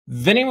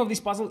The name of this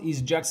puzzle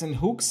is Jags and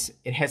Hooks.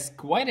 It has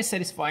quite a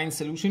satisfying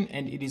solution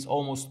and it is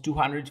almost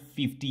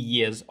 250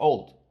 years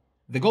old.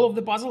 The goal of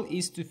the puzzle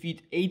is to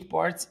fit 8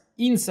 parts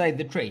inside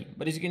the tray,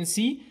 but as you can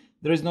see,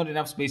 there is not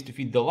enough space to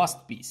fit the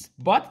last piece.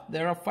 But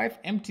there are 5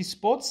 empty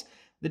spots.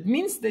 That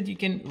means that you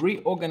can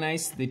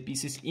reorganize the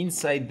pieces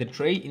inside the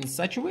tray in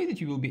such a way that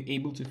you will be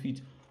able to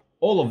fit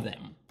all of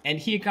them. And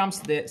here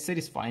comes the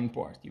satisfying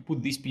part. You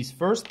put this piece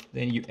first,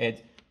 then you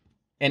add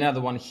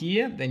another one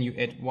here, then you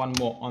add one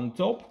more on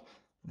top.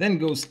 Then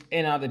goes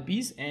another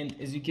piece, and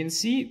as you can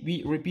see,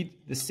 we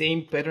repeat the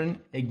same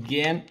pattern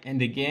again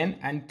and again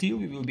until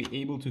we will be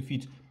able to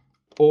fit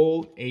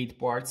all 8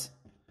 parts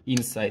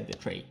inside the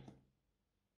tray.